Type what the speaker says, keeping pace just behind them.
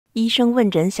医生问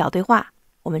诊小对话，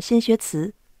我们先学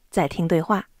词，再听对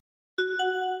话。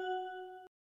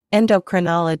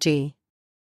Endocrinology.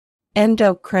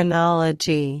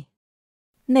 Endocrinology.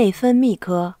 内分泌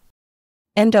科。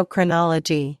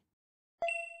Endocrinology.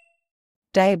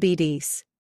 Diabetes.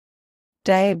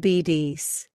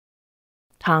 Diabetes.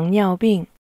 糖尿病。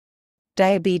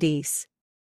Diabetes.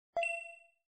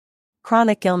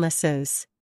 Chronic illnesses.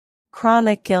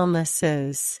 Chronic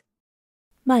illnesses.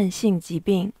 慢性疾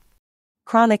病。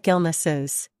Chronic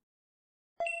illnesses.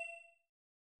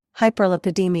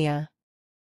 Hyperlipidemia.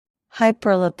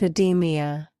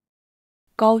 Hyperlipidemia.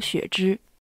 高血脂。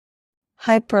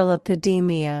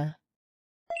Hyperlipidemia.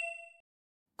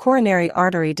 Coronary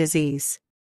artery disease.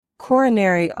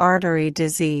 Coronary artery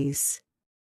disease.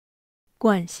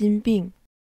 冠心病。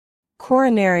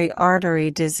Coronary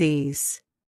artery disease.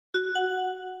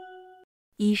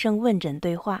 医生问诊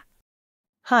对话。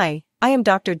 Hi, I am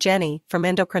Dr. Jenny from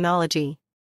Endocrinology.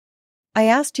 I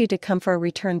asked you to come for a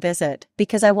return visit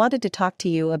because I wanted to talk to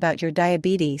you about your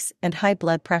diabetes and high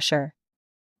blood pressure.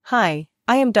 Hi,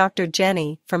 I am Dr.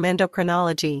 Jenny from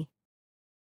Endocrinology.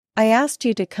 I asked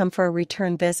you to come for a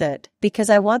return visit because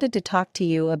I wanted to talk to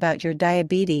you about your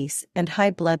diabetes and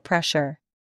high blood pressure.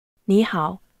 你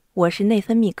好，我是内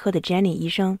分泌科的 Jenny 医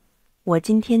生，我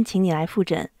今天请你来复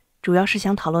诊，主要是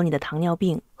想讨论你的糖尿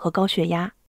病和高血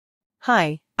压。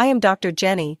 Hi, I am Dr.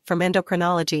 Jenny from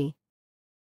Endocrinology.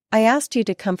 I asked you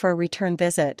to come for a return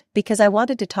visit because I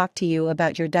wanted to talk to you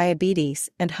about your diabetes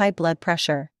and high blood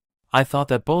pressure. I thought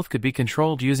that both could be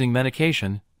controlled using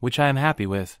medication, which I am happy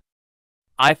with.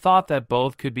 I thought that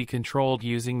both could be controlled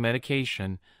using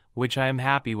medication, which I am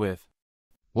happy with.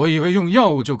 我以为用药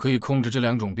物就可以控制这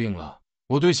两种病了，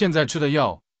我对现在吃的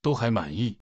药都还满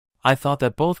意。 I thought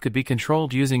that both could be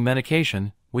controlled using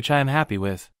medication, which I am happy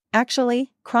with.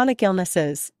 Actually, chronic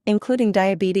illnesses, including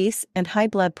diabetes and high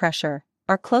blood pressure,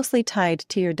 are closely tied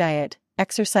to your diet,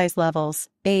 exercise levels,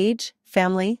 age,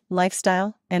 family,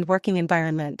 lifestyle, and working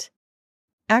environment.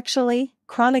 Actually,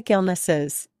 chronic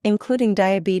illnesses, including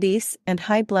diabetes and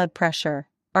high blood pressure,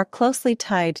 are closely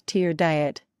tied to your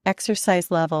diet,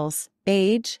 exercise levels,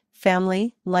 age,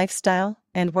 family, lifestyle,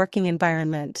 and working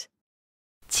environment.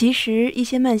 其实，一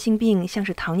些慢性病，像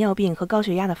是糖尿病和高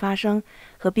血压的发生，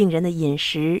和病人的饮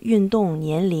食、运动、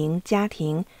年龄、家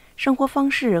庭、生活方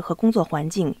式和工作环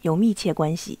境有密切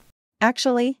关系。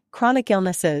 Actually, chronic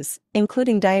illnesses,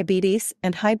 including diabetes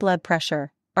and high blood pressure,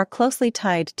 are closely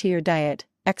tied to your diet,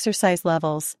 exercise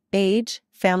levels, age,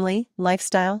 family,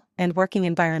 lifestyle, and working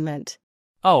environment.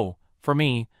 Oh, for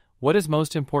me, what is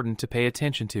most important to pay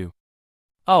attention to?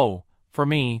 Oh, for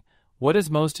me, what is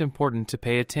most important to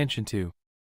pay attention to?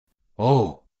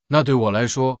 哦，那对我来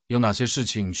说，有哪些事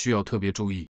情需要特别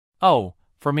注意？ Oh,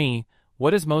 for me,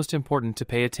 what is most important to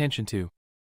pay attention to?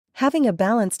 Having a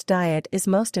balanced diet is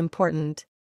most important.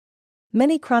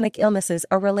 Many chronic illnesses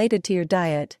are related to your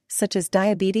diet, such as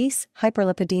diabetes,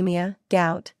 hyperlipidemia,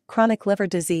 gout, chronic liver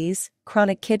disease,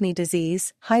 chronic kidney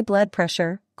disease, high blood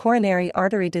pressure, coronary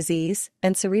artery disease,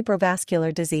 and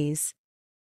cerebrovascular disease.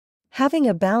 Having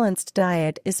a balanced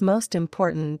diet is most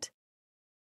important.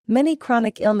 Many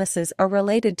chronic illnesses are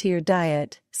related to your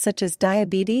diet, such as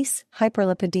diabetes,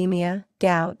 hyperlipidemia,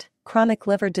 gout, chronic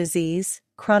liver disease,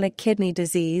 chronic kidney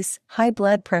disease, high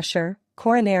blood pressure,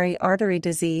 coronary artery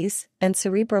disease, and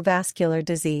cerebrovascular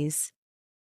disease.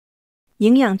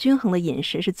 营养均衡的饮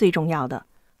食是最重要的。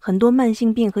很多慢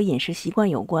性病和饮食习惯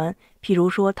有关，譬如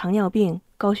说糖尿病、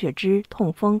高血脂、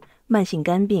痛风、慢性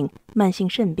肝病、慢性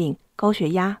肾病、高血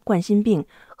压、冠心病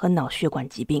和脑血管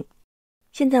疾病。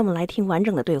现在我们来听完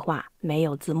整的对话，没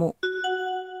有字幕。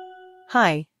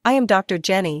 Hi, I am Dr.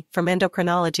 Jenny from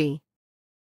Endocrinology.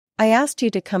 I asked you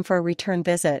to come for a return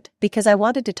visit because I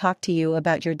wanted to talk to you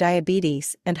about your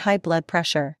diabetes and high blood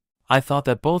pressure. I thought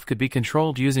that both could be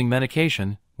controlled using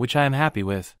medication, which I am happy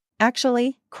with.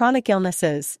 Actually, chronic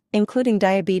illnesses, including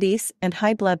diabetes and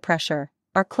high blood pressure,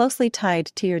 are closely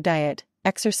tied to your diet,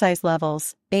 exercise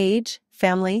levels, age,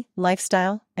 family,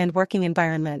 lifestyle, and working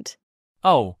environment.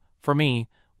 Oh, for me,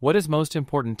 what is most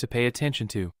important to pay attention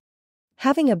to?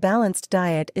 Having a balanced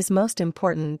diet is most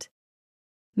important.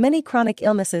 Many chronic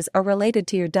illnesses are related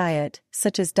to your diet,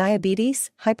 such as diabetes,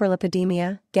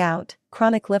 hyperlipidemia, gout,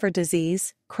 chronic liver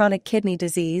disease, chronic kidney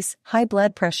disease, high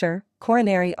blood pressure,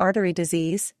 coronary artery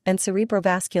disease, and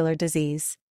cerebrovascular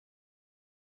disease.